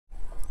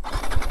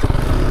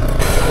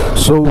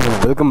So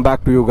welcome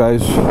back to you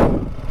guys.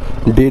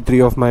 Day 3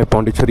 of my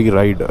pondycherry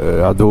ride.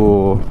 ಅದು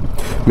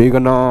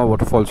ಮೇಘನಾ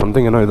waterfall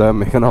something ಏನೋ ಇದೆ,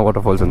 ಮೇಘನಾ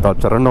ವಾಟರ್ಫಾಲ್ಸ್ ಅಂತ.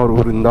 ಚರಣ್ ಅವ್ರ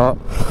ಊರಿಂದ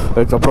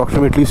ಇಟ್ಸ್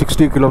ಅಪ್ರಾಕ್ಸಿಮೇಟ್ಲಿ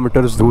 60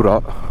 ಕಿಲೋಮೀಟರ್ಸ್ ದೂರ.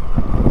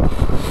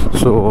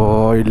 ಸೊ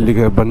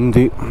ಇಲ್ಲಿಗೆ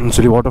ಬಂದು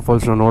ಒಂದ್ಸಲಿ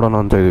ವಾಟರ್ಫಾಲ್ಸ್ನ ನೋಡೋಣ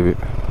ಅಂತ ಇದ್ದೀವಿ.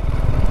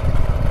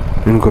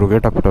 ನಿನ್ಕರು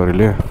ಗೇಟ್ ಹಾಕ್ಬಿಟ್ಟವ್ರು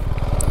ಇಲ್ಲಿ.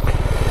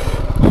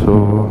 ಸೊ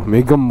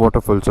ಮೇಘಮ್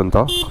ವಾಟರ್ಫಾಲ್ಸ್ ಅಂತ.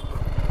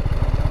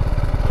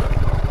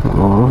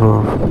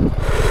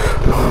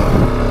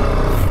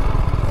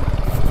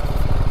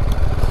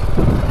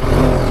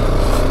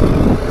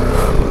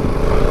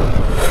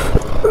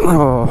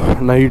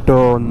 ನೈಟು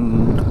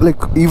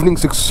ಲೈಕ್ ಈವ್ನಿಂಗ್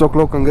 6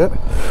 o'clock ಹಂಗೆ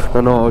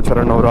ನಾನು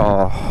ಚರಣ್ ಅವರ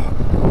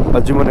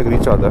ಅಜ್ಜಿ ಮನೆಗೆ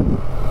ರೀಚ್ ಆದೆ.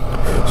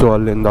 ಸೊ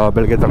ಅಲ್ಲಿಂದ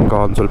ಬೆಳಗ್ಗೆ ತನಕ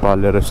ಒಂದು ಸ್ವಲ್ಪ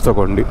ಅಲ್ಲೇ ರೆಸ್ಟ್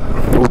ತೊಗೊಂಡು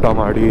ಊಟ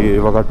ಮಾಡಿ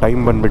ಇವಾಗ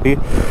ಟೈಮ್ ಬಂದುಬಿಟ್ಟು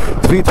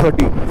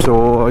 3:30. ಸೊ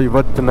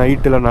ಇವತ್ತು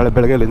ನೈಟ್ ಇಲ್ಲ ನಾಳೆ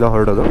ಬೆಳಗ್ಗೆ ಇಲ್ಲಿಂದ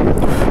ಹೊರಡೋದು.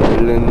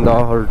 ಇಲ್ಲಿಂದ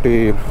ಹೊರಟಿ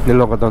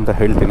ಎಲ್ಲೋಗೋದು ಅಂತ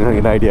ಹೇಳ್ತೀನಿ,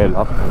 ನನಗೇನು ಐಡಿಯಾ ಇಲ್ಲ.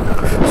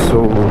 ಸೊ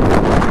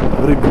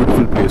ವೆರಿ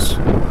ಬ್ಯೂಟಿಫುಲ್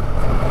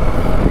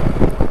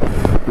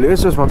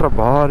ಪ್ಲೇಸಸ್ ಮಾತ್ರ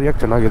ಭಾರಿಯಾಗಿ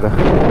ಚೆನ್ನಾಗಿದೆ.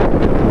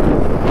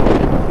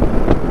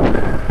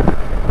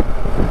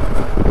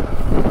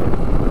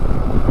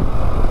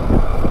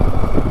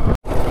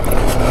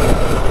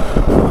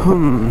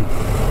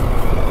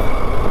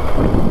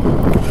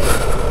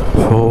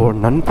 ಸೊ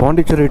ನನ್ನ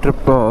ಪಾಂಡಿಚೇರಿ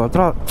ಟ್ರಿಪ್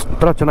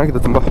ಹತ್ರ ಚೆನ್ನಾಗಿದೆ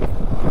ತುಂಬ.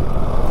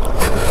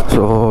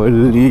 ಸೊ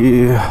ಇಲ್ಲಿ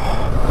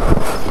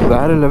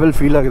ಬೇರೆ ಲೆವೆಲ್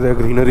ಫೀಲ್ ಆಗಿದೆ,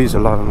 ಗ್ರೀನರೀಸ್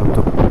ಎಲ್ಲ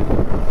ನನ್ನಂತೂ.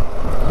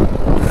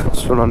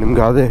 ಸೊ ನಾನು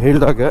ನಿಮ್ಗೆ ಅದೇ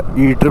ಹೇಳಿದಾಗೆ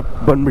ಈ ಟ್ರಿಪ್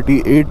ಬಂದ್ಬಿಟ್ಟು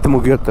 8th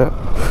ಮುಗಿಯುತ್ತೆ.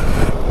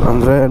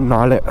 ಅಂದರೆ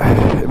ನಾಳೆ,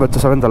 ಇವತ್ತು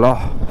 7th ಅಲ್ಲ,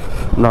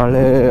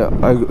 ನಾಳೆ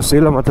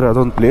ಸೇಲಂ ಹತ್ರ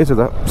ಅದೊಂದು ಪ್ಲೇಸ್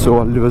ಇದೆ. ಸೊ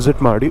ಅಲ್ಲಿ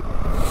ವಿಸಿಟ್ ಮಾಡಿ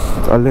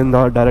ಅಲ್ಲಿಂದ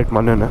ಡೈರೆಕ್ಟ್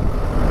ಮನೆಯೇ.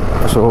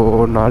 ಸೊ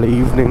ನಾಳೆ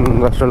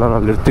ಈವ್ನಿಂಗ್ ಅಷ್ಟೆಲ್ಲ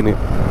ನಾನು ಇರ್ತೀನಿ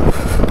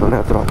ಮನೆ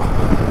ಹತ್ರ.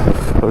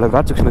 ಒಳ್ಳೆ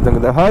ghat section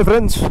ಇದ್ದಂಗಿದೆ. Hi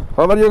friends,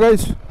 how are you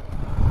guys?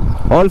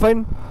 All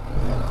fine?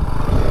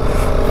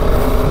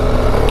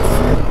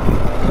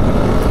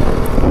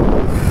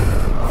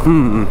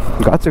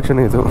 Ghat section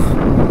ಇದು.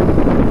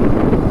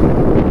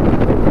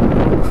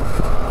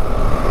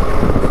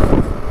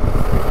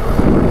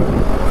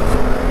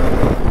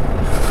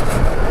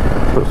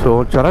 ಸೊ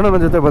ಚರಣ್ ನನ್ನ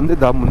ಜೊತೆ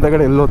ಬಂದಿದ್ದ,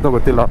 ಮುಂದೆಗಡೆ ಎಲ್ಲೋ ಅಂತ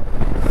ಗೊತ್ತಿಲ್ಲ.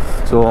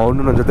 ಸೊ ಅವನು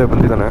ನನ್ನ ಜೊತೆ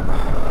ಬಂದಿದ್ದಾನೆ.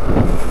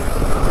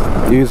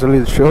 ಈಸ್ ಅಲ್ಲಿ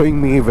showing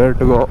me wear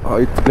to go.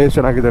 ಇದು ಪ್ಲೇಸ್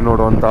ಚೆನ್ನಾಗಿದೆ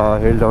ನೋಡು ಅಂತ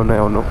ಹೇಳ್ದವನೇ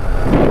ಅವನು.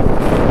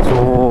 ಸೊ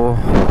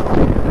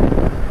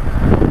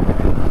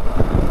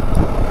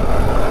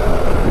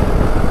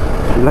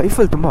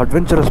ಲೈಫಲ್ಲಿ ತುಂಬ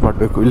ಅಡ್ವೆಂಚರಸ್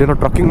ಮಾಡಬೇಕು. ಇಲ್ಲೇನೋ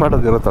ಟ್ರಕ್ಕಿಂಗ್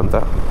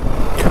ಮಾಡೋದಿರುತ್ತಂತೆ.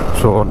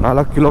 ಸೊ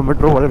 4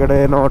 ಕಿಲೋಮೀಟ್ರ್ ಒಳಗಡೆ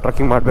ಏನೋ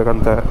ಟ್ರಕ್ಕಿಂಗ್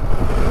ಮಾಡಬೇಕಂತೆ.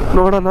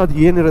 ನೋಡೋಣ ಅದು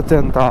ಏನಿರುತ್ತೆ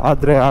ಅಂತ.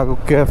 ಆದರೆ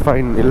ಆಗೋಕ್ಕೆ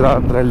ಫೈನ್, ಇಲ್ಲ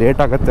ಅಂದರೆ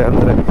ಲೇಟ್ ಆಗುತ್ತೆ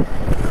ಅಂದರೆ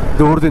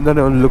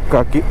ದೂರದಿಂದನೇ ಒಂದು ಲುಕ್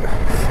ಹಾಕಿ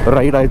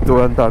ರೈಡ್ ಆಯಿತು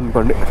ಅಂತ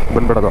ಅಂದ್ಕೊಂಡು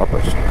ಬಂದ್ಬಿಡೋದು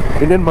ವಾಪಸ್.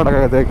 ಇನ್ನೇನು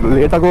ಮಾಡೋಕ್ಕಾಗತ್ತೆ,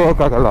 ಲೇಟಾಗಿ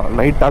ಹೋಗೋಕ್ಕಾಗಲ್ಲ.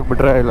 ನೈಟ್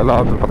ಆಗಿಬಿಟ್ರೆ ಇಲ್ಲೆಲ್ಲ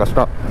ಸ್ವಲ್ಪ ಕಷ್ಟ.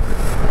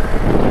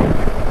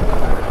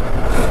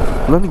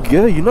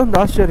 ನನಗೆ ಇನ್ನೊಂದು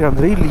ಆಶ್ಚರ್ಯ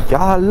ಅಂದರೆ ಇಲ್ಲಿ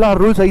ಎಲ್ಲ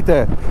ರೂಲ್ಸ್ ಐತೆ.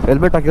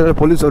 ಹೆಲ್ಮೆಟ್ ಹಾಕಿದ್ರೆ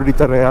ಪೊಲೀಸವ್ರು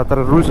ಹಿಡಿತಾರೆ, ಆ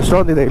ಥರ ರೂಲ್ಸ್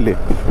ಎಷ್ಟೊಂದಿದೆ ಇಲ್ಲಿ.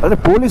 ಅಂದರೆ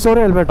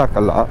ಪೊಲೀಸವರೇ ಹೆಲ್ಮೆಟ್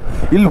ಹಾಕಲ್ಲ,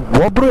 ಇಲ್ಲಿ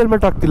ಒಬ್ಬರು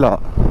ಹೆಲ್ಮೆಟ್ ಹಾಕ್ತಿಲ್ಲ.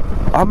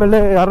 ಆಮೇಲೆ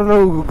ಯಾರು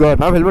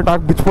ನಾವು ಹೆಲ್ಮೆಟ್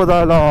ಹಾಕಿ ಬಿಚ್ಬೋದಾ,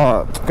 ಇಲ್ಲ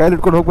ಕೈಯಲ್ಲಿ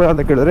ಇಟ್ಕೊಂಡು ಹೋಗ್ಬೋದಾ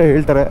ಅಂತ ಕೇಳಿದ್ರೆ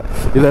ಹೇಳ್ತಾರೆ,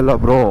 ಇಲ್ಲ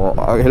ಬ್ರೋ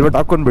ಹೆಲ್ಮೆಟ್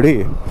ಹಾಕ್ಕೊಂಡು ಬಿಡಿ,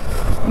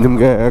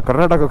 ನಿಮಗೆ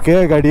ಕರ್ನಾಟಕ ಕೆ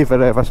ಗಾಡಿ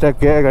ಫಸ್ಟೇ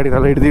ಕೆ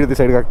ಗಾಡಿನೆಲ್ಲ ಹಿಡ್ದು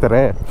ಸೈಡ್ಗೆ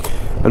ಹಾಕ್ತಾರೆ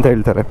ಅಂತ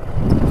ಹೇಳ್ತಾರೆ.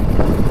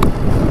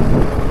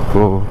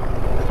 ಓ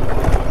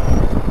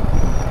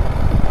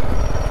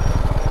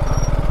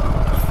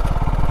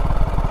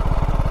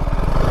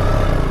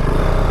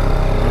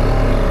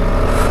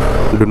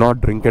do not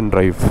drink and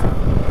drive.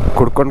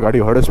 ಕುಡ್ಕೊಂಡು ಗಾಡಿ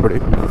ಹೊಡೆಸ್ಬೇಡಿ.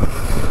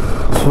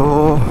 ಸೊ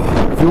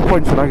ವ್ಯೂ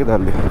ಪಾಯಿಂಟ್ ಚೆನ್ನಾಗಿದೆ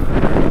ಅಲ್ಲಿ.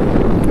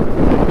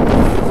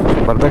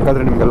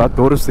 ಬರಬೇಕಾದ್ರೆ ನಿಮಗೆಲ್ಲ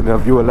ತೋರಿಸ್ತೀನಿ ಆ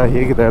ವ್ಯೂ ಎಲ್ಲ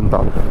ಹೇಗಿದೆ ಅಂತ.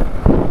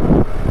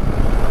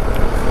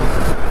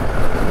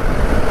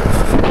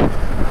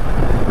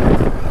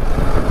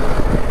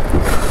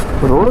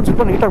 ರೋಡ್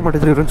ಸ್ವಲ್ಪ ನೀಟಾಗಿ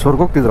ಮಾಡಿದ್ರು. ಇವ್ರೇನು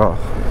ಸ್ವರ್ಗೋಗ್ತಿದ್ರ?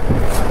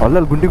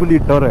 ಅಲ್ಲಲ್ಲಿ ಗುಂಡಿ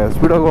ಇಟ್ಟವ್ರೆ.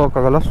 ಸ್ಪೀಡಾಗಿ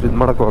ಹೋಗೋಕ್ಕಾಗಲ್ಲ, ಅಷ್ಟು ಇದು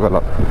ಮಾಡೋಕ್ಕೂ ಆಗಲ್ಲ.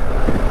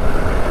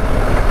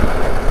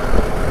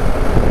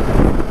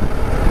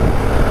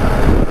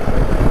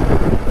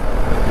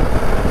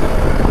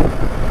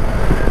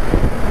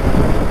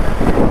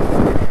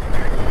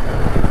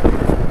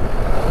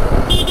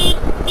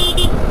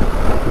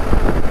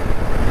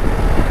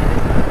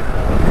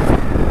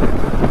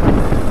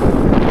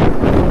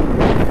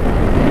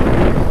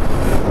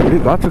 ಇಡೀ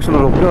ಘಾಟ್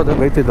ಸೆಕ್ಷನಲ್ಲಿ ಒಬ್ಬರೇ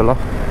ಅದಂಗೆ ಐತಿದ್ದಲ್ಲ.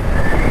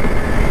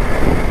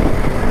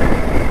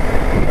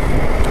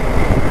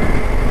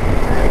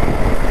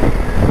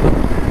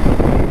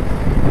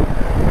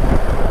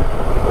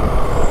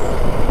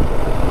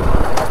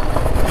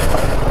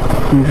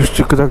 ಇಷ್ಟು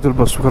ಚಿಕ್ಕದಾಗ್ದಲ್ಲಿ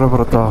ಬಸ್ ಕರ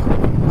ಬರುತ್ತಾ?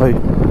 ಹೈ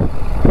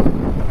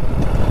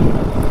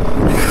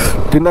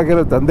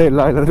ತಿನ್ನೋಕೇನೋ ತಂದೆ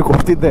ಇಲ್ಲ, ಇಲ್ಲಾಂದ್ರೆ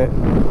ಕೊಡ್ತಿದ್ದೆ.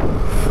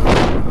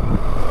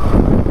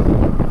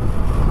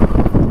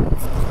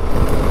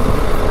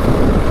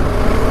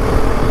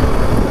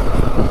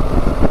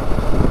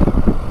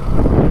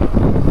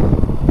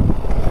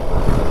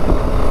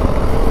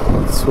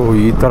 ಸೊ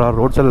ಈ ಥರ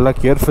ರೋಡ್ಸಲ್ಲೆಲ್ಲ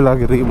ಕೇರ್ಫುಲ್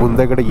ಆಗಿರಿ.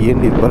 ಮುಂದೆಗಡೆ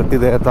ಏನು ಇದು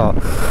ಬರ್ತಿದೆ ಅಂತ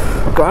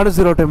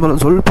ಕಾಣಿಸಿರೋ ಟೈಮಲ್ಲಿ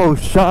ಒಂದು ಸ್ವಲ್ಪ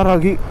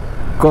ಹುಷಾರಾಗಿ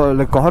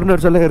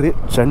ಕಾರ್ನರ್ಸಲ್ಲೇ ಇರಿ.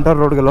 ಸೆಂಟರ್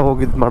ರೋಡ್ಗೆಲ್ಲ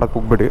ಹೋಗಿ ಇದು ಮಾಡೋಕ್ಕೆ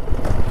ಹೋಗ್ಬೇಡಿ.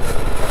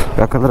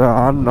 ಯಾಕಂದರೆ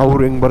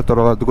ಅವ್ರು ಹೆಂಗೆ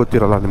ಬರ್ತಾರೋ ಅದು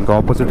ಗೊತ್ತಿರೋಲ್ಲ, ನಿಮ್ಗೆ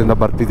ಆಪೋಸಿಟಿಂದ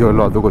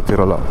ಬರ್ತಿದ್ದೀವಲ್ಲೋ ಅದು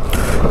ಗೊತ್ತಿರೋಲ್ಲ.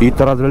 ಈ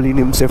ಥರದ್ರಲ್ಲಿ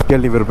ನಿಮ್ಮ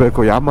ಸೇಫ್ಟಿಯಲ್ಲಿ ನೀವು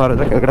ಇರಬೇಕು.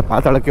 ಮಾರಿದ್ರೆ ಕೆಳಗಡೆ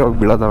ಪಾತಾಳಕ್ಕೆ ಹೋಗಿ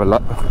ಬೀಳೋದು ನಾವೆಲ್ಲ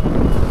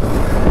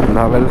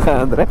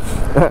ಅಂದರೆ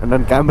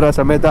ನನ್ನ ಕ್ಯಾಮ್ರಾ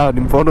ಸಮೇತ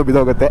ನಿಮ್ಮ ಫೋನು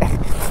ಬಿದ್ದೋಗುತ್ತೆ.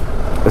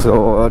 ಸೊ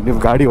ನೀವು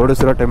ಗಾಡಿ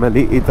ಓಡಿಸಿರೋ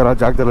ಟೈಮಲ್ಲಿ ಈ ಥರ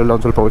ಜಾಗದಲ್ಲೆಲ್ಲ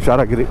ಒಂದು ಸ್ವಲ್ಪ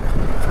ಹುಷಾರಾಗಿರಿ.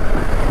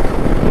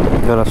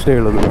 ನಾನು ಅಷ್ಟೇ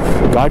ಹೇಳೋದು.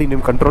 ಗಾಡಿ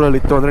ನಿಮ್ಮ ಕಂಟ್ರೋಲಲ್ಲಿ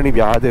ಇತ್ತು ಅಂದರೆ ನೀವು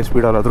ಯಾವುದೇ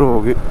ಸ್ಪೀಡಲ್ಲಾದರೂ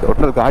ಹೋಗಿ,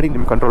 ಒಟ್ಟಿನಲ್ಲಿ ಗಾಡಿ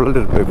ನಿಮ್ಮ ಕಂಟ್ರೋಲಲ್ಲಿ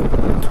ಇರಬೇಕು.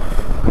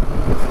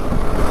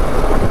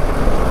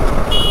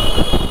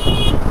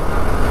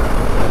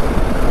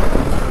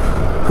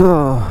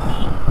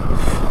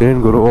 ಏನು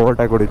ಗುರು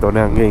ಓವರ್ಟೇಕ್ ಹೊಡಿತವನೆ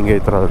ಹಂಗೆ ಹಿಂಗೆ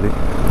ಈ ಥರದಲ್ಲಿ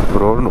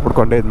ರೋಡ್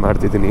ನೋಡ್ಕೊಂಡೇ ಇದು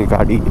ಮಾಡ್ತಿದ್ದೀನಿ.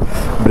 ಗಾಡಿ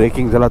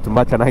ಬ್ರೇಕಿಂಗ್ಸ್ ಎಲ್ಲ ತುಂಬ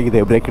ಚೆನ್ನಾಗಿದೆ.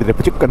 ಬ್ರೇಕ್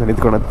ಹಿಡಿದ್ರೆ ಚಿಕ್ಕಂತ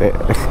ನಿಂತ್ಕೊಳತ್ತೆ.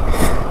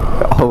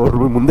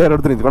 ಅವ್ರು ಮುಂದೆ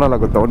ಇರೋದು ನಿಂತ್ಕೊಳಲ್ಲ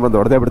ಗೊತ್ತು, ಅವ್ನು ಬಂದು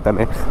ಹೊಡೆದೇ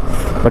ಬಿಡ್ತಾನೆ.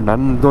 ಬಟ್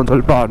ನನ್ನದು ಒಂದು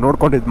ಸ್ವಲ್ಪ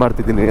ನೋಡ್ಕೊಂಡು ಇದು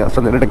ಮಾಡ್ತಿದ್ದೀನಿ.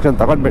 ಅಷ್ಟೊಂದು ಟೆನ್ಷನ್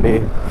ತಗೊಂಡ್ಬೇಡಿ,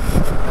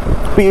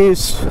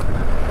 ಪೀಸ್.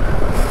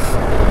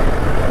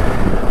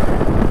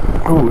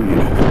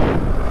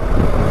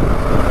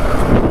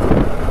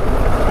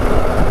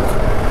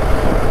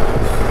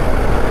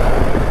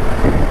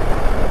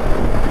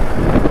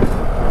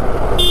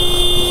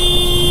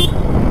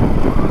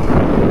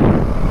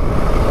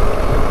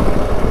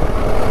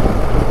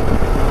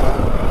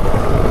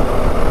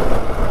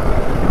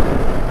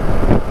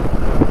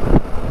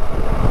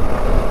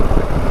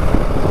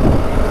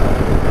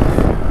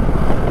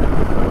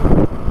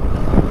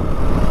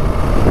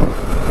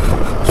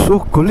 ಸೊ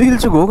ಕೊಲ್ಲಿ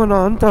ಹಿಲ್ಸಿಗೆ ಹೋಗೋಣ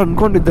ಅಂತ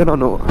ಅಂದ್ಕೊಂಡಿದ್ದೆ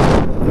ನಾನು.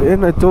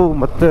 ಏನಾಯಿತು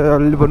ಮತ್ತೆ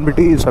ಅಲ್ಲಿ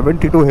ಬಂದ್ಬಿಟ್ಟು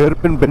 72 ಹೇರ್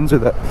ಪಿನ್ ಬೆನ್ಸ್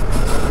ಇದೆ.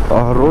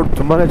 ರೋಡ್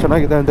ತುಂಬಾ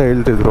ಚೆನ್ನಾಗಿದೆ ಅಂತ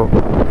ಹೇಳ್ತಿದ್ರು.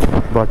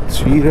 ಬಟ್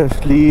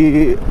ಸೀರಿಯಸ್ಲಿ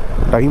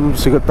ಟೈಮ್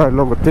ಸಿಗುತ್ತಾ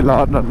ಇಲ್ಲೋ ಗೊತ್ತಿಲ್ಲ.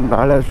 ನಾನು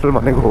ನಾಳೆ ಅಷ್ಟರಲ್ಲಿ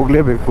ಮನೆಗೆ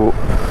ಹೋಗಲೇಬೇಕು.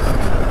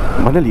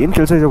 ಮನೇಲಿ ಏನು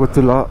ಕೆಲಸ ಇದೆಯೋ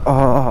ಗೊತ್ತಿಲ್ಲ.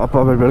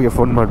 ಅಪ್ಪ ಬೆಳಗ್ಗೆ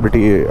ಫೋನ್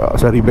ಮಾಡಿಬಿಟ್ಟು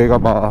ಸರಿ ಬೇಗ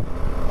ಬಾ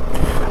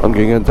ಹಂಗೆ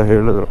ಹಿಂಗೆ ಅಂತ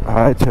ಹೇಳಿದ್ರು.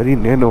 ಆಯ್ತು ಸರಿ,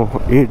 ಇನ್ನೇನು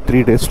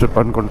 3 ಡೇಸ್ ಟ್ರಿಪ್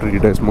ಅಂದ್ಕೊಂಡು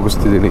 3 ಡೇಸ್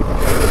ಮುಗಿಸ್ತಿದ್ದೀನಿ.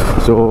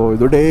 ಸೊ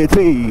ಇದು ಡೇ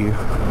 3.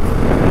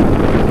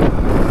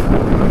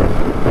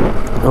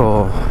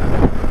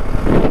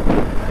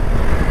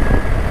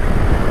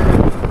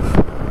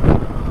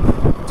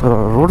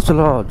 ರೋಡ್ಸ್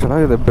ಎಲ್ಲ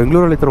ಚೆನ್ನಾಗಿದೆ.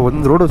 ಬೆಂಗಳೂರಲ್ಲಿ ಈ ಥರ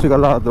ಒಂದು ರೋಡು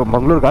ಸಿಗೋಲ್ಲ. ಅದು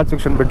ಮಂಗಳೂರು ಘಾಟ್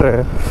ಸೆಕ್ಷನ್ ಬಿಟ್ಟರೆ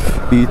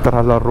ಈ ಥರ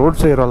ಎಲ್ಲ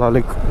ರೋಡ್ಸೇ ಇರೋಲ್ಲ.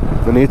 ಲೈಕ್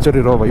ನೇಚರ್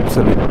ಇರೋ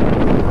ವೈಬ್ಸಲ್ಲಿ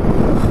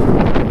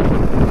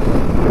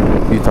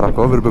ಈ ಥರ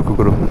ಕೋವಿರಬೇಕು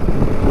ಗುರು.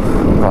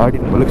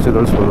 ಗಾಡಿ ಮಲಗಿಸಿ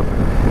ಎದುರಿಸ್ಬೋದು.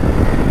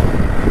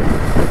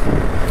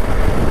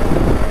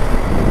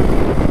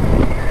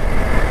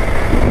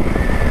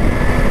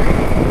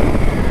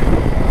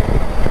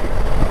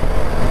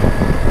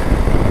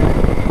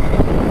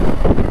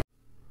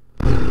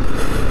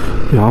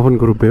 ಯಾವನ್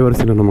ಗುರು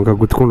ಬೇವರ್ಸಿನ ನಮಗೆ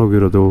ಗುತ್ಕೊಂಡು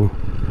ಹೋಗಿರೋದು.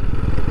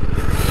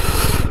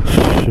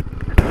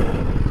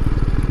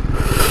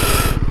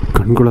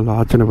 ಕಣ್ಗಳೆಲ್ಲ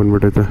ಆಚೆನೆ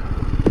ಬಂದ್ಬಿಟ್ಟೈತೆ.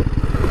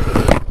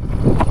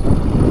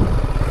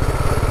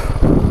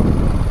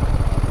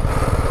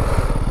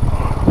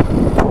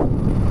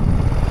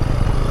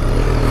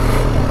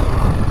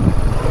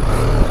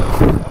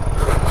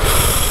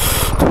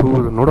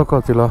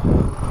 ನೋಡೋಕ್ಕಾಗ್ತಿಲ್ಲ.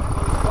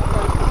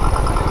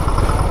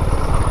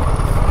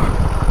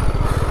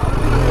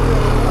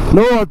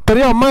 நோ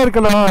பெரிய அம்மா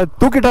இருக்கண்ணா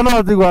தூக்கிட்டானா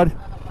அதுக்கு வாடி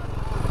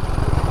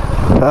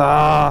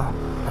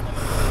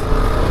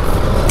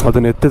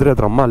ಅದನ್ನ ಎತ್ತಿದ್ರೆ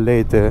ಅದ್ರ ಅಮ್ಮ ಅಲ್ಲೇ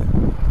ಐತೆ.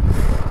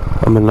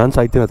 ಆಮೇಲೆ ನಾನು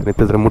ಸಾಯ್ತೀನಿ ಅದನ್ನ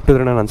ಎತ್ತಿದ್ರೆ,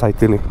 ಮುಟ್ಟಿದ್ರೆ ನಾನು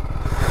ಸಾಯ್ತೀನಿ.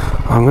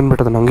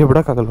 ಹಂಗನ್ಬಿಟ್ಟು ಅದನ್ನ ಹಂಗೆ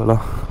ಬಿಡೋಕ್ಕಾಗಲ್ವಲ್ಲ.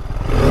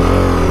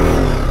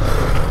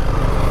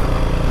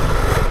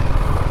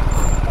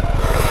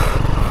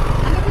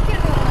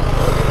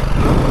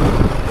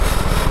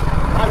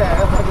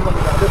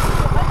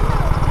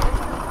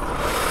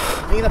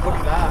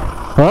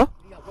 ಹಾಂ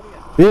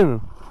ಏನು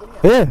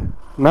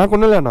ನಾ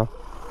ಕೊಡಲ್ಲ ಅಣ್ಣ.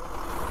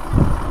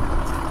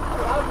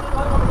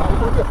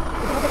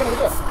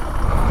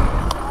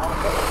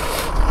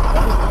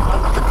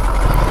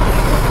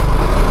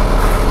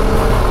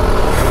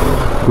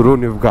 ಗುರು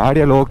ನೀವು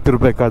ಗಾಡಿಯಲ್ಲಿ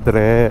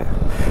ಹೋಗ್ತಿರ್ಬೇಕಾದ್ರೆ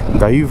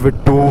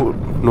ದಯವಿಟ್ಟು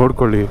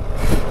ನೋಡ್ಕೊಳ್ಳಿ,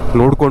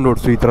 ನೋಡ್ಕೊಂಡು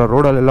ಓಡಿಸಿ. ಈ ಥರ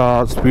ರೋಡಲ್ಲೆಲ್ಲ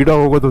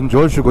ಸ್ಪೀಡಾಗಿ ಹೋಗೋದೊಂದು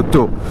ಜೋಶು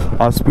ಗೊತ್ತು.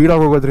 ಆ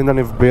ಸ್ಪೀಡಾಗಿ ಹೋಗೋದ್ರಿಂದ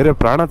ನೀವು ಬೇರೆ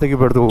ಪ್ರಾಣ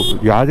ತೆಗಿಬಾರ್ದು.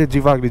 ಯಾವುದೇ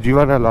ಜೀವ ಆಗಲಿ,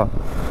 ಜೀವನೇ ಅಲ್ಲ,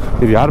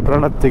 ನೀವು ಯಾರು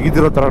ಪ್ರಾಣ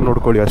ತೆಗಿದಿರೋ ಥರ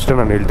ನೋಡ್ಕೊಳ್ಳಿ ಅಷ್ಟೇ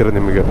ನಾನು ಹೇಳ್ತಿರೋದು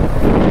ನಿಮಗೆ.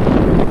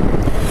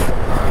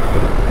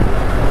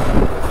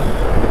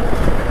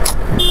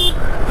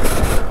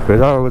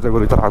 ಬೇಜಾರಾಗುತ್ತೆ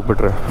ಗುರು ಈ ಥರ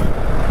ಆಗ್ಬಿಟ್ರೆ.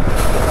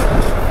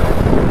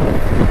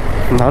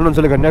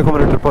 ನಾನೊಂದ್ಸಲ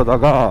ಕನ್ಯಾಕುಮಾರಿ ಟ್ರಿಪ್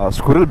ಹೋದಾಗ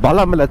ಸ್ಕೂರಲ್ಲಿ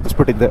ಬಾಲ ಮೇಲೆ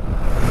ಹತ್ತಿಸ್ಬಿಟ್ಟಿದ್ದೆ.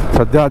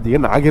 ಸದ್ಯ ಅದು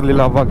ಏನು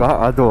ಆಗಿರಲಿಲ್ಲ ಅವಾಗ.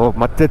 ಅದು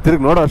ಮತ್ತೆ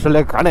ತಿರುಗಿ ನೋಡೋ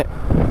ಅಷ್ಟರಲ್ಲೇ ಕಾಣೆ.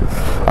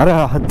 ಅರೆ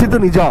ಹತ್ತಿದ್ದು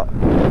ನಿಜ,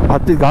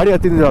 ಗಾಡಿ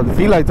ಹತ್ತಿದ್ದು ಅದು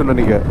ಫೀಲ್ ಆಯಿತು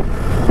ನನಗೆ.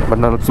 ಬಟ್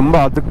ನಾನು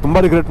ಅದಕ್ಕೆ ತುಂಬ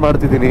ರಿಗ್ರೆಟ್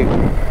ಮಾಡ್ತಿದ್ದೀನಿ.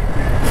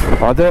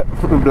 ಅದೇ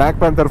ಬ್ಲ್ಯಾಕ್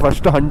ಪ್ಯಾಂಥರ್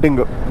ಫಸ್ಟ್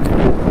ಹಂಟಿಂಗ್.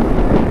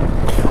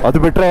 ಅದು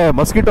ಬಿಟ್ಟರೆ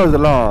ಮಸ್ಕಿಟೋಸ್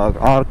ಎಲ್ಲ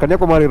ಆ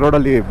ಕನ್ಯಾಕುಮಾರಿ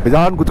ರೋಡಲ್ಲಿ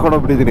ಬೇಜಾನ್ ಕುತ್ಕೊಂಡು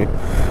ಹೋಗ್ಬಿಟ್ಟಿದ್ದೀನಿ.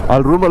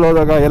 ಅಲ್ಲಿ ರೂಮಲ್ಲಿ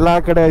ಹೋದಾಗ ಎಲ್ಲ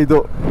ಕಡೆ ಇದು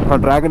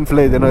ಡ್ರ್ಯಾಗನ್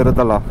ಫ್ಲೈ ಇದೇನೋ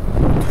ಇರುತ್ತಲ್ಲ,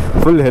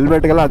 ಫುಲ್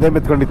ಹೆಲ್ಮೆಟ್ಗೆಲ್ಲ ಅದೇ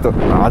ಮೆತ್ಕೊಂಡಿತ್ತು.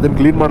 ಅದನ್ನು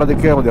ಕ್ಲೀನ್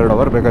ಮಾಡೋದಕ್ಕೆ 1-2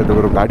 ಅವರ್ ಬೇಕಾಯ್ತು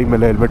ಗುರು. ಗಾಡಿ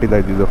ಮೇಲೆ ಹೆಲ್ಮೆಟ್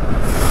ಇದ್ದಿದ್ದು.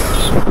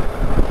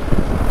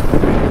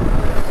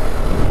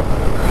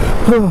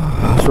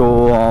 ಸೊ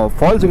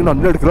ಫಾಲ್ಸಿಗೆ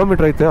 12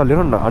 ಕಿಲೋಮೀಟ್ರ್ ಐತೆ.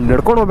 ಅಲ್ಲೇನೋ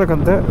ನಡ್ಕೊಂಡು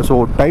ಹೋಗ್ಬೇಕಂತೆ. ಸೊ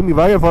ಟೈಮ್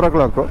ಇವಾಗೆ 4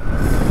 o'clock.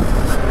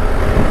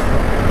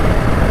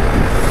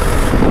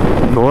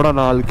 ನೋಡೋಣ,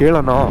 ಅಲ್ಲಿ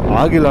ಕೇಳೋಣ.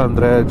 ಆಗಿಲ್ಲ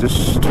ಅಂದರೆ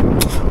ಜಸ್ಟ್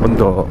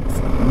ಒಂದು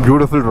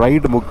ಬ್ಯೂಟಿಫುಲ್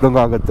ರೈಡ್ ಮುಗ್ದಂಗೆ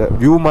ಆಗುತ್ತೆ.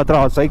 ವ್ಯೂ ಮಾತ್ರ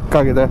ಸೈಕ್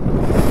ಆಗಿದೆ.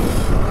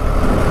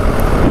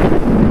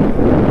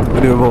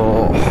 ನೀವು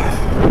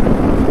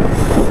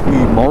ಈ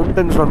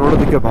ಮೌಂಟೇನ್ಸ್ನ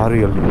ನೋಡೋದಕ್ಕೆ ಭಾರಿ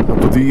ಅಲ್ಲಿ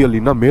ತುದಿಯಲ್ಲಿ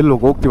ಇನ್ನೂ ಮೇಲೆ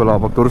ಹೋಗ್ತೀವಲ್ಲ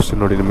ಅವಾಗ ತೋರಿಸ್ತೀನಿ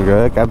ನೋಡಿ ನಿಮಗೆ.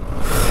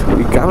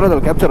 ಈ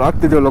ಕ್ಯಾಮ್ರಾದಲ್ಲಿ ಕ್ಯಾಪ್ಚರ್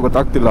ಆಗ್ತಿದೆಯಲ್ಲ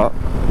ಗೊತ್ತಾಗ್ತಿಲ್ಲ,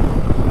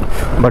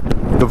 ಬಟ್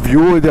ದ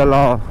ವ್ಯೂ ಇದೆಯಲ್ಲ,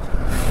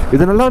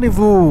 ಇದನ್ನೆಲ್ಲ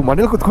ನೀವು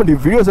ಮನೇಲಿ ಕುತ್ಕೊಂಡು ಈ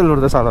ವಿಡಿಯೋಸಲ್ಲಿ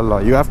ನೋಡಿದ್ರೆ ಸಾಲಲ್ಲ.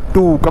 You have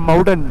to come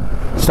out and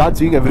start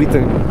seeing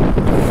everything.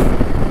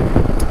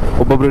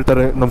 ಒಬ್ಬೊಬ್ರು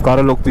ಇರ್ತಾರೆ ನಮ್ಮ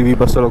ಕಾರಲ್ಲಿ ಹೋಗ್ತೀವಿ,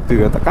 ಬಸ್ಸಲ್ಲಿ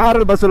ಹೋಗ್ತೀವಿ ಅಂತ.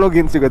 ಕಾರಲ್ಲಿ ಬಸ್ಸಲ್ಲಿ ಹೋಗಿ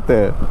ಏನು ಸಿಗುತ್ತೆ?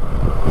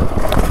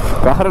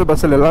 ಕಾರಲ್ಲಿ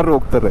ಬಸ್ಸಲ್ಲಿ ಎಲ್ಲರೂ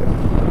ಹೋಗ್ತಾರೆ.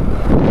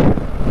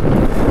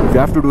 You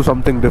have to do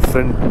something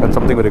different and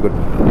something very good.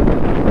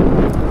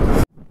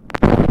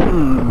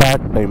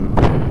 Bad time,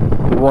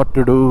 what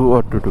to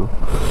do.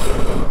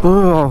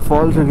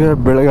 ಫಾಲ್ಸಿಗೆ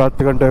ಬೆಳಗ್ಗೆ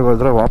 10 ಗಂಟೆಗೆ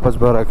ಹೋದರೆ ವಾಪಸ್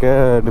ಬರೋಕ್ಕೆ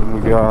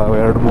ನಿಮಗೆ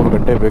 2-3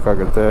 ಗಂಟೆ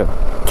ಬೇಕಾಗುತ್ತೆ.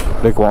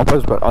 ಲೈಕ್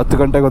ವಾಪಸ್ 10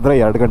 ಗಂಟೆಗೆ ಹೋದರೆ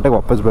 2 ಗಂಟೆಗೆ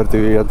ವಾಪಸ್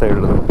ಬರ್ತೀವಿ ಅಂತ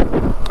ಹೇಳಿದ್ರು.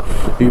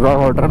 ಇವಾಗ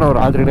ಹೊರಟ್ರೆ ನಾವು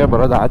ರಾತ್ರಿನೇ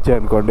ಬರೋದು ಆಚೆ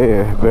ಅಂದ್ಕೊಂಡು,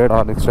 ಬೇಡ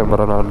ನೆಕ್ಸ್ಟ್ ಟೈಮ್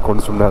ಬರೋಣ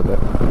ಅಂದ್ಕೊಂಡು ಸುಮ್ಮನೆ ಅದೇ.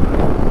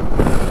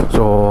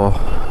 ಸೊ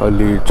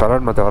ಅಲ್ಲಿ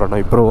ಚರಣ್ ಮತ್ತು ಅವರನ್ನ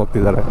ಇಬ್ಬರು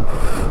ಹೋಗ್ತಿದ್ದಾರೆ.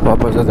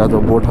 ವಾಪಸ್ ಯಾವುದೋ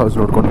ಬೋಟ್ ಹೌಸ್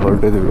ನೋಡ್ಕೊಂಡು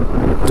ಹೊರಟಿದ್ದೀವಿ.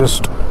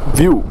 ಜಸ್ಟ್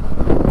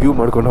ವ್ಯೂ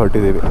ಮಾಡ್ಕೊಂಡು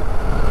ಹೊರಟಿದ್ದೀವಿ.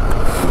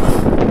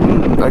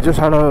 I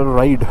just had a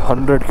ride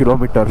 100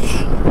 kilometres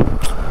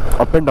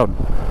up and down.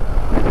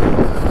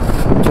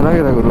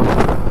 ಚೆನ್ನಾಗಿದೆ ಗುರು.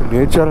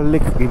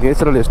 ಈ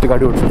ನೇಚರಲ್ಲಿ ಎಷ್ಟು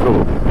ಗಾಡಿ ಓಡಿಸಿದ್ರು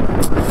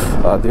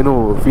ಅದೇನು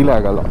ಫೀಲೇ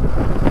ಆಗೋಲ್ಲ.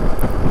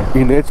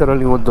 ಈ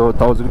ನೇಚರಲ್ಲಿ ನೀವು ಒಂದು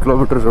 1000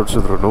 ಕಿಲೋಮೀಟರ್ಸ್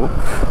ಓಡಿಸಿದ್ರು,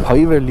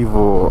 ಹೈವೇಲಿ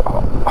ನೀವು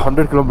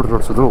 100 ಕಿಲೋಮೀಟರ್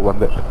ಓಡಿಸಿದ್ರು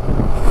ಒಂದೇ.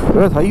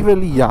 ಇವತ್ತು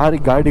ಹೈವೇಲಿ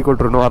ಯಾರಿಗೆ ಗಾಡಿ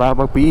ಕೊಟ್ರು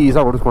ಆರಾಮಾಗಿ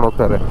ಪೀಸಾಗಿ ಓಡಿಸ್ಕೊಂಡು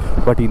ಹೋಗ್ತಾರೆ.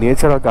 ಬಟ್ ಈ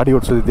ನೇಚರಲ್ಲಿ ಗಾಡಿ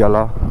ಓಡಿಸೋದಿದೆಯಲ್ಲ,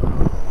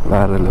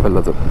 ಬೇರೆ ಲೆವೆಲ್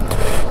ಅದು.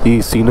 ಈ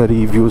ಸೀನರಿ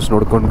ವ್ಯೂಸ್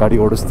ನೋಡ್ಕೊಂಡು ಗಾಡಿ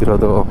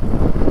ಓಡಿಸ್ತಿರೋದು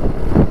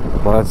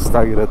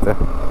ಮಸ್ತಾಗಿರುತ್ತೆ.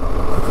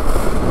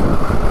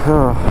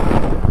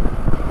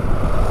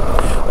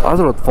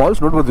 ಆದರೂ ಒಂದು ಫಾಲ್ಸ್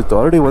ನೋಡ್ಬೋದಿತ್ತು.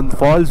 ಆಲ್ರೆಡಿ ಒಂದು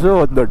ಫಾಲ್ಸು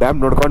ಒಂದು ಡ್ಯಾಮ್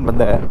ನೋಡ್ಕೊಂಡು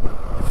ಬಂದೆ.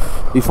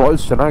 ಈ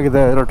ಫಾಲ್ಸ್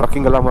ಚೆನ್ನಾಗಿದೆ, ಏನೋ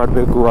ಟ್ರಕ್ಕಿಂಗ್ ಎಲ್ಲ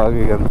ಮಾಡಬೇಕು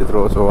ಹಾಗೆ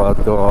ಅಂತಿದ್ರು. ಸೊ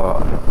ಅದು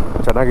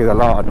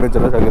ಚೆನ್ನಾಗಿದೆಲ್ಲ,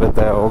 ಅಡ್ವೆಂಚರಸ್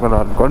ಆಗಿರುತ್ತೆ, ಹೋಗೋಣ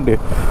ಅಂದ್ಕೊಂಡು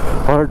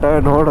ಹೊರಟೆ.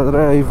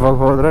 ನೋಡಿದ್ರೆ ಇವಾಗ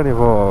ಹೋದರೆ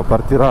ನೀವು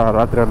ಬರ್ತೀರಾ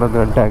ರಾತ್ರಿ 11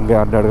 ಗಂಟೆ ಹಂಗೆ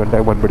 12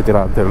 ಗಂಟೆಗೆ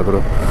ಬಂದುಬಿಡ್ತೀರಾ ಅಂತ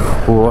ಹೇಳಿದ್ರು.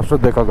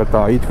 ಅಷ್ಟೊತ್ತು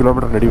ಬೇಕಾಗುತ್ತಾ? 5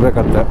 kilometre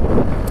ನಡಿಬೇಕಂತೆ.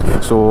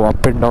 So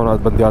up and down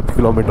ಅದು ಬಂದು 10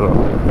 ಕಿಲೋಮೀಟ್ರು.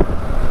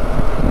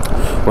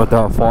 ಮತ್ತು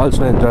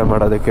ಫಾಲ್ಸ್ನ ಎಂಜಾಯ್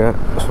ಮಾಡೋದಕ್ಕೆ.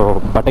 ಸೊ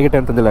ಬಟ್ಟೆಗಿಟ್ಟೆ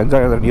ಅಂತಂದಿಲ್ಲ,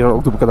 ಎಂಜಾಯ್ ಅಂದರೆ ನೀರು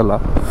ಹೋಗಿ ತುಂಬ್ಕೋದಲ್ಲ,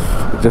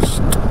 ಜಸ್ಟ್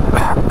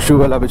ಶೂ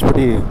ಎಲ್ಲ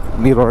ಬಿಚ್ಬಿಟ್ಟು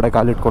ನೀರು ಹೊರಡೆ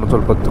ಕಾಲಿಟ್ಕೊಂಡು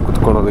ಸ್ವಲ್ಪ ಹೊತ್ತು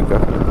ಕುತ್ಕೊಳೋದಕ್ಕೆ.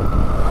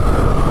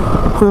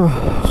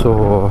 ಸೊ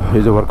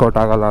ಇದು ವರ್ಕೌಟ್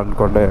ಆಗೋಲ್ಲ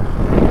ಅಂದ್ಕೊಂಡೆ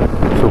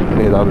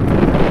ಸುಮ್ಮನೆ ಇದಾಗುತ್ತೆ.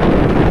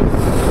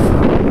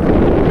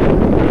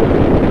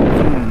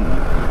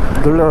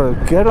 ಒಳ್ಳೆ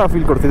ಕೇರಳ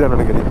ಫೀಲ್ ಕೊಡ್ತಿದ್ದೆ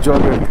ನನಗೆ,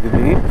 ನಿಜವಾಗಿ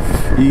ಹೇಳ್ತಿದ್ದೀನಿ.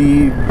 ಈ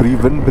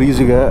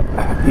ಬ್ರೀಸಿಗೆ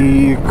ಈ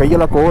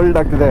ಕೈಯೆಲ್ಲ ಕೋಲ್ಡ್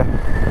ಆಗ್ತಿದೆ.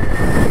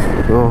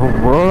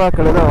 ಮೋಡ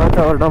ಕಳೆದ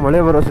ವಾತಾವರಣ, ಮಳೆ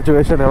ಬರೋ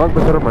ಸಿಚುವೇಶನ್. ಯಾವಾಗ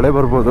ಬೇಕಾದ್ರೂ ಮಳೆ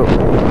ಬರ್ಬೋದು,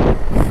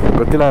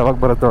 ಗೊತ್ತಿಲ್ಲ ಯಾವಾಗ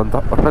ಬರುತ್ತೋ ಅಂತ.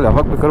 ಒಟ್ಟಿನಲ್ಲಿ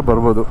ಯಾವಾಗ ಬೇಕಾದ್ರೂ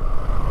ಬರ್ಬೋದು.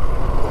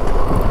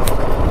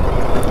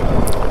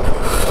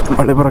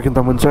 ಮಳೆ ಬರೋಕ್ಕಿಂತ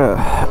ಮುಂಚೆ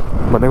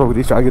ಮನೆಗೆ ಹೋಗಿ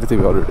ರೀಚ್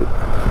ಆಗಿರ್ತೀವಿ ಆಲ್ರೆಡಿ.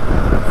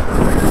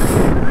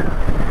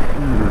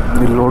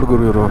 ಇಲ್ಲಿ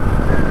ನೋಡ್ಗುರು, ಇವರು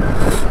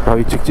ನಾವು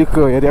ಈ ಚಿಕ್ಕ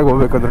ಏರಿಯಾಗೆ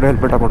ಹೋಗ್ಬೇಕಂದ್ರೆ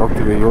ಹೆಲ್ಮೆಟ್ ಹಾಕೊಂಡು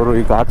ಹೋಗ್ತೀವಿ. ಇವರು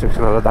ಈಗ ಆ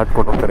ಸೆಕ್ಷನ್ ಎಲ್ಲ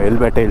ದಾಟ್ಕೊಂಡು ಹೋಗ್ತಾರೆ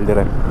ಹೆಲ್ಮೆಟೇ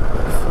ಇಲ್ದಿರೆ.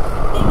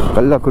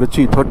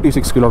 ಕಲ್ಲಕುರಿಚಿ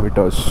 36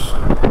 ಕಿಲೋಮೀಟರ್ಸ್.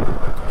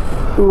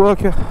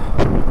 ಓಕೆ,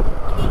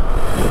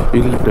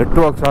 ಇಲ್ಲಿ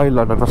ನೆಟ್ವರ್ಕ್ ಸಹ ಇಲ್ಲ.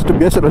 ನಾನು ಫಸ್ಟ್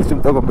BSNL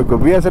ಸಿಮ್ ತೊಗೊಬೇಕು.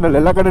 BSNL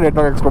ಎಲ್ಲ ಕಡೆ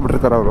ನೆಟ್ವರ್ಕ್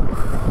ಹಾಕ್ಸ್ಕೊಂಡ್ಬಿಟ್ಟಿರ್ತಾರೆ ಅವರು.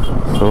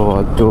 ಸೊ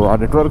ಅದು ಆ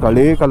ನೆಟ್ವರ್ಕ್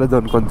ಹಳೇ ಕಾಲದ್ದು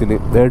ಅಂದ್ಕೊತೀನಿ.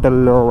 ಏರ್ಟೆಲ್,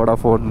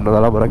 ವೋಡಾಫೋನ್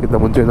ಅದೆಲ್ಲ ಬರೋಕ್ಕಿಂತ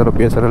ಮುಂಚೆಯಿಂದ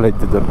BSNL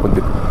ಇದ್ದಿದ್ದು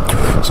ಅಂದ್ಕೊತೀನಿ.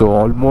 So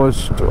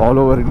almost all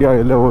over India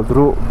ಎಲ್ಲೇ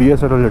ಹೋದರೂ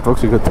BSNL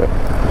ನೆಟ್ವರ್ಕ್ ಸಿಗುತ್ತೆ.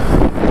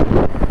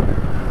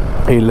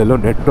 ಇಲ್ಲೆಲ್ಲೋ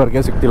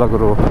ನೆಟ್ವರ್ಕೇ ಸಿಗ್ತಿಲ್ಲ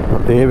ಗುರು,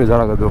 ಅದೇ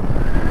ಬೇಜಾರಾಗೋದು.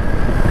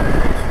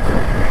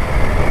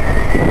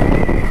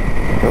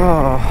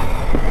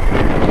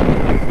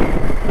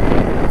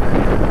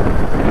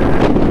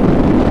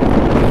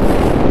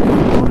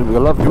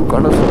 ನಿಮಗೆಲ್ಲ ವ್ಯೂ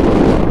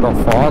ಕಾಣಿಸ್ತು,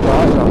 ಫಾಗ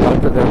ಇಲ್ಲ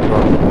ಕಾಣ್ತದೆ ಅಂತ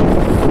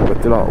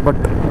ಗೊತ್ತಿಲ್ಲ,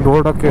 ಬಟ್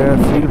ನೋಡೋಕ್ಕೆ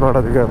ಫೀಲ್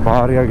ಮಾಡೋದಕ್ಕೆ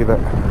ಭಾರಿಯಾಗಿದೆ.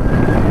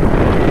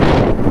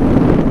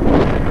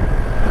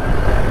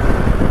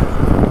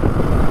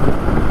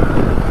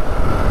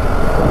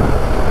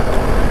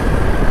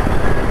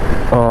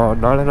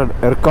 ನಾಳೆ ನಾನು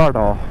ಎರ್ಕಾಡ್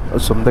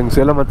ಸಮಥಿಂಗ್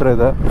ಸೇಲಂ ಹತ್ರ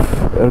ಇದೆ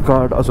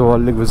ಎರ್ಕಾಡ್. ಸೊ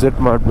ಅಲ್ಲಿಗೆ ವಿಸಿಟ್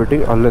ಮಾಡಿಬಿಟ್ಟು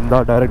ಅಲ್ಲಿಂದ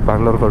ಡೈರೆಕ್ಟ್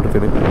ಬ್ಯಾಂಗ್ಳೂರ್ಗೆ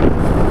ಹೊರಡ್ತೀನಿ.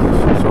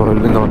 ಸೊ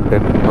ಇಲ್ಲಿಂದ ಒಂದು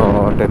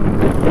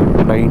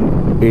 9,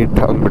 8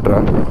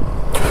 ಹಂಗೆ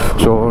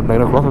ಸೊ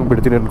 9 o'clock ಹಂಗೆ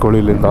ಬಿಡ್ತೀನಿ ಅಂದ್ಕೊಳ್ಳಿ.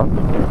 ಇಲ್ಲಿಂದ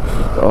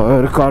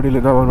ಎರ್ಕಾಡ್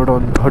ಇಲ್ಲಿಂದ ಬಂದ್ಬಿಟ್ಟು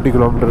ಒಂದು 30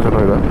 ಕಿಲೋಮೀಟರ್ಸ್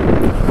ಏನೋ ಇದೆ.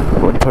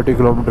 ಒಂದು 30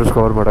 ಕಿಲೋಮೀಟರ್ಸ್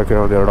ಕವರ್ ಮಾಡೋಕ್ಕೆ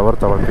ಒಂದು 2 ಅವರ್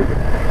ತಗೊಳ್ತೀನಿ.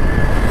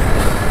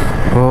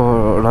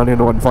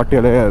 ನಾನೇನು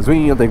 140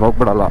 ಝುಯ್ ಅಂತ ಹಿಂಗೆ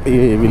ಹೋಗ್ಬಿಡಲ್ಲ. ಈ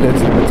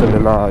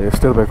ವಿಲೇಜಲ್ಲೆಲ್ಲ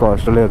ಎಷ್ಟಿರಬೇಕೋ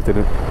ಅಷ್ಟರಲ್ಲೇ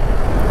ಇರ್ತೀನಿ.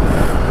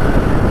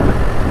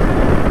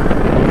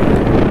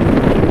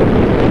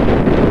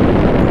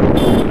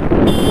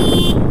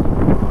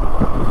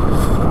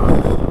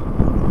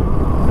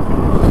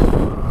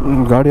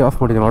 ಗಾಡಿ ಆಫ್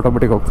ಮಾಡಿದ್ದೀನಿ,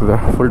 ಆಟೋಮೆಟಿಕ್ ಹೋಗ್ತಿದೆ,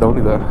 ಫುಲ್ ಡೌನ್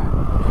ಇದೆ.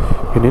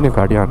 ಇನ್ನೇನೇ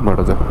ಗಾಡಿ ಆನ್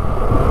ಮಾಡೋದು.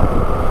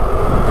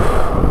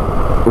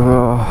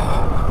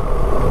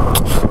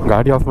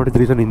 ಗಾಡಿ ಆಫ್ ಮಾಡಿದ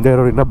ರೀಸನ್ ಹಿಂದೆ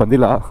ಇರೋರು ಇನ್ನೂ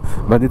ಬಂದಿಲ್ಲ.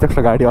 ಬಂದಿದ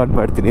ತಕ್ಷಣ ಗಾಡಿ ಆನ್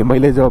ಮಾಡ್ತೀನಿ.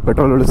 ಮೈಲೇಜು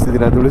ಪೆಟ್ರೋಲ್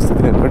ಉಳಿಸ್ತಿದ್ದೀನಿ, ಅದು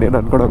ಉಳಿಸ್ತಿದ್ದೀನಿ ಅಂದ್ಕೊಂಡು ಏನು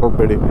ಅನ್ಕೊಳಕ್ಕೆ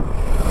ಹೋಗಬೇಡಿ.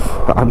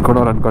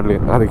 ಅಂದ್ಕೊಂಡವ್ರು ಅಂದ್ಕೊಳ್ಳಿ,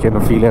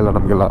 ಅದಕ್ಕೇನು ಫೀಲೇ ಇಲ್ಲ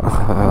ನಮಗೆಲ್ಲ.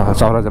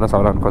 1000 ಜನ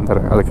 1000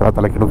 ಅನ್ಕೊತಾರೆ, ಅದಕ್ಕೆಲ್ಲ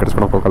ತಲೆಕಿನ್ನೂ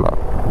ಕೆಡಿಸ್ಕೊಳಕ್ಕೆ ಹೋಗಲ್ಲ.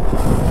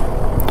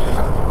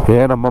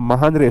 ನಮ್ಮಮ್ಮ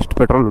ಅಂದರೆ ಎಷ್ಟು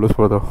ಪೆಟ್ರೋಲ್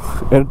ಉಳಿಸ್ಬೋದು?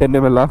 ಏನು 10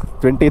 ml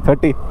 20,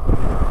 30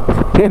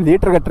 ಏನು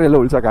ಲೀಟ್ರ್ ಗಟ್ಟರೆ ಎಲ್ಲ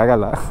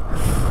ಉಳ್ಸೋಕ್ಕಾಗಲ್ಲ.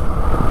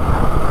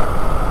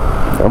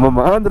 ನಮ್ಮಮ್ಮ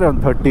ಅಂದರೆ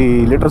ಒಂದು 30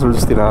 ಲೀಟರ್ಸ್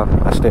ಉಳಿಸ್ತೀನ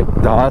ಅಷ್ಟೇ,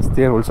 ಜಾಸ್ತಿ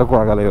ಏನು ಉಳ್ಸೋಕ್ಕೂ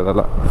ಆಗಲ್ಲ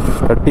ಇರೋಲ್ಲ.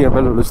 30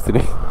 ml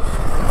ಉಳಿಸ್ತೀನಿ.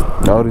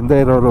 ಅವ್ರ ಹಿಂದೆ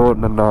ಇರೋರು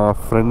ನನ್ನ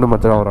ಫ್ರೆಂಡ್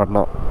ಮತ್ತು ಅವ್ರ ಅಣ್ಣ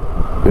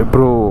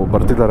ಇಬ್ಬರು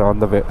ಬರ್ತಿದ್ದಾರೆ ಆನ್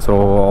ದ ವೇ. ಸೊ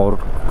ಅವ್ರು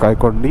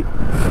ಕಾಯ್ಕೊಂಡು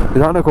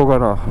ನಿಧಾನಕ್ಕೆ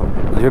ಹೋಗೋಣ,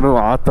 ಏನು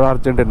ಆ ಥರ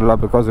ಅರ್ಜೆಂಟ್ ಏನಿಲ್ಲ.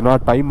 ಬಿಕಾಸ್ ಇನ್ನೂ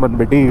ಟೈಮ್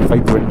ಬಂದ್ಬಿಟ್ಟು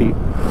 5:20,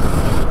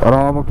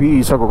 ಆರಾಮಾಗಿ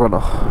ಪೀಸಾಗಿ ಹೋಗೋಣ.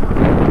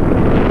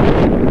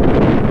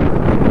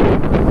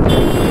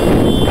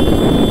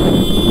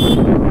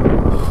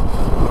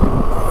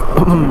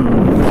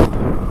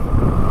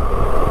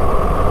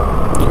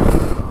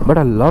 But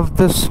I love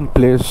this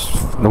place.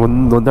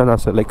 ಒಂದೇ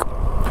ಆಸೆ, ಲೈಕ್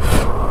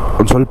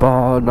ಒಂದು ಸ್ವಲ್ಪ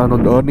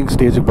ನಾನೊಂದು ಅರ್ನಿಂಗ್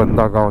ಸ್ಟೇಜಿಗೆ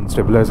ಬಂದಾಗ, ಒಂದು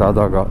ಸ್ಟೆಬಿಲೈಸ್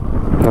ಆದಾಗ,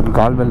 ನನ್ನ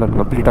ಕಾಲ ಮೇಲೆ ನಾನು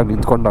ಕಂಪ್ಲೀಟಾಗಿ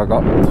ನಿಂತ್ಕೊಂಡಾಗ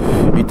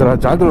ಈ ಥರ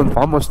ಜಾಗದಲ್ಲಿ ಒಂದು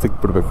ಫಾರ್ಮ್ ಹೌಸ್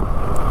ತೆಗೆದ್ಬಿಡ್ಬೇಕು.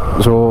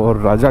 ಸೊ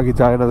ರಜಾ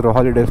ಗಿಜಾ ಏನಾದರೂ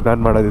ಹಾಲಿಡೇಸ್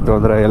ಪ್ಲ್ಯಾನ್ ಮಾಡೋದಿತ್ತು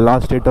ಅಂದರೆ ಎಲ್ಲ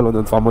ಸ್ಟೇಟಲ್ಲಿ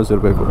ಒಂದೊಂದು ಫಾರ್ಮ್ ಹೌಸ್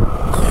ಇರಬೇಕು.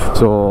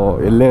 ಸೊ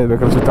ಎಲ್ಲೇ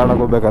ಬೇಕಾದ್ರೆ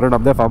ಸುತ್ತಾಡಕ್ಕೆ ಹೋಗ್ಬೇಕಾದ್ರೆ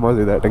ನಮ್ಮದೇ ಫಾರ್ಮ್ ಹೌಸ್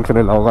ಇದೆ, ಟೆನ್ಷನ್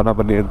ಇಲ್ಲ, ಹೋಗೋಣ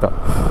ಬನ್ನಿ ಅಂತ.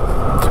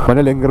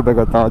 ಮನೇಲಿ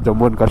ಹೆಂಗಿರ್ಬೇಕಂತ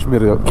ಜಮ್ಮು ಆ್ಯಂಡ್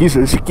ಕಾಶ್ಮೀರ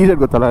ಕೀಸೆಟ್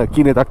ಗೊತ್ತಲ್ಲ,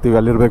 ಕೀನೇ ತಾಕ್ತೀವಿ,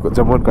 ಅಲ್ಲಿರಬೇಕು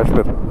ಜಮ್ಮು ಆ್ಯಂಡ್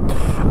ಕಾಶ್ಮೀರ್.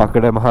 ಆ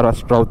ಕಡೆ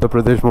ಮಹಾರಾಷ್ಟ್ರ, ಉತ್ತರ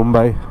ಪ್ರದೇಶ್,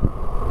 ಮುಂಬೈ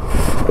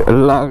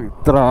ಎಲ್ಲ ಈ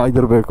ಥರ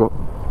ಇದಿರಬೇಕು.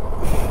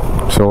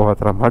 ಸೊ ಆ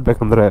ಥರ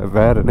ಮಾಡಬೇಕಂದ್ರೆ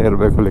ಬೇರೆನೇ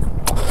ಇರಬೇಕು, ಲೈಕ್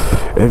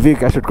ಹೆವಿ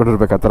ಕ್ಯಾಶ್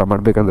ಇಟ್ಕೊಂಡಿರ್ಬೇಕು ಆ ಥರ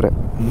ಮಾಡಬೇಕಂದ್ರೆ.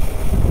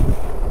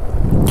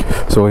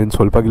 ಸೊ ಏನು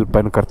ಸ್ವಲ್ಪ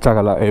ಏನು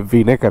ಖರ್ಚಾಗಲ್ಲ,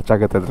 ಹೆವಿನೇ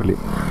ಖರ್ಚಾಗತ್ತೆ ಅದರಲ್ಲಿ.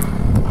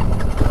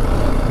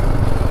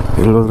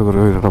 ಎಲ್ಲೋದ್ರೂ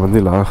ಗುರು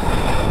ಬಂದಿಲ್ಲ.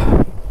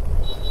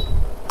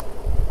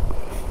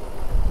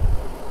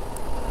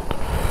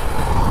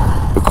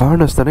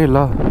 ಕಾಣಿಸ್ತಾನೆ ಇಲ್ಲ.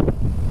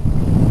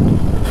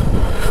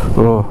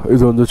 ಓಹ್,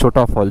 ಇದೊಂದು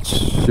Chota falls.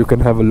 You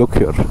can have a look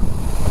here.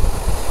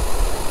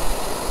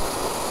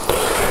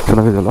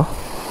 ಚೆನ್ನಾಗಿದೆಯಲ್ಲ,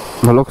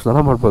 ನಲ್ಲೋಗಿ ಸ್ನಾನ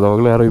ಮಾಡ್ಬೋದು.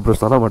 ಅವಾಗಲೇ ಯಾರೋ ಇಬ್ಬರು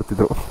ಸ್ನಾನ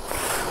ಮಾಡ್ತಿದ್ರು.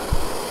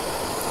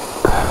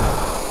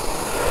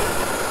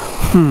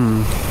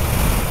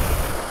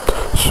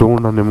 ಸೊ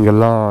ನಾನು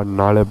ನಿಮಗೆಲ್ಲ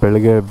ನಾಳೆ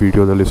ಬೆಳಗ್ಗೆ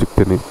ವೀಡಿಯೋದಲ್ಲಿ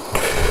ಸಿಗ್ತೀನಿ.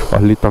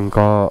 ಅಲ್ಲಿ ತನಕ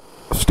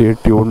ಸ್ಟೇ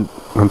ಟ್ಯೂನ್.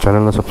 ನನ್ನ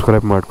ಚಾನಲ್ನ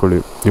ಸಬ್ಸ್ಕ್ರೈಬ್ ಮಾಡ್ಕೊಳ್ಳಿ.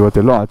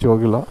 ಇವತ್ತೆಲ್ಲೋ ಆಚೆ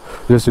ಹೋಗಿಲ್ಲ,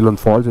 ಜಸ್ಟ್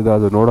ಇಲ್ಲೊಂದು ಫಾಲ್ಸ್ ಇದೆ,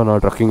 ಅದು ನೋಡೋಣ,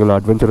 ಟ್ರಕ್ಕಿಂಗ್ ಎಲ್ಲ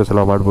ಅಡ್ವೆಂಚರಸ್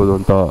ಎಲ್ಲ ಮಾಡ್ಬೋದು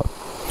ಅಂತ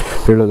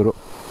ಹೇಳಿದ್ರು.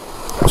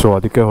 ಸೊ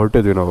ಅದಕ್ಕೆ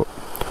ಹೊರಟಿದ್ವಿ ನಾವು.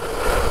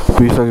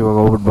 ಪೀಸಾಗಿ ಇವಾಗ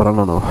ಹೋಗ್ಬಿಟ್ಟು ಬರೋಣ.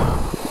 ನಾವು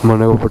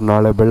ಮನೆಗೆ ಹೋಗ್ಬಿಟ್ಟು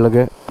ನಾಳೆ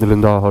ಬೆಳಗ್ಗೆ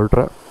ಇಲ್ಲಿಂದ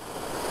ಹೊರಟ್ರೆ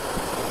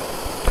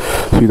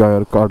ಸೀದಾ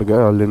ಏರ್ಕಾಡ್ಗೆ,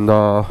 ಅಲ್ಲಿಂದ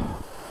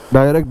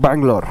direct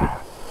Bangalore.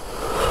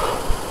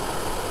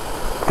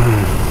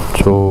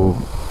 So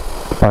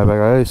bye bye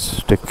guys,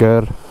 take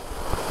care.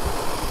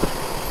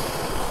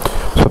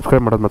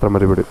 Subscribe ಮಾಡೋದು ಮಾತ್ರ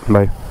ಮರಿಬೇಡಿ.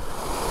 ಬಾಯ್.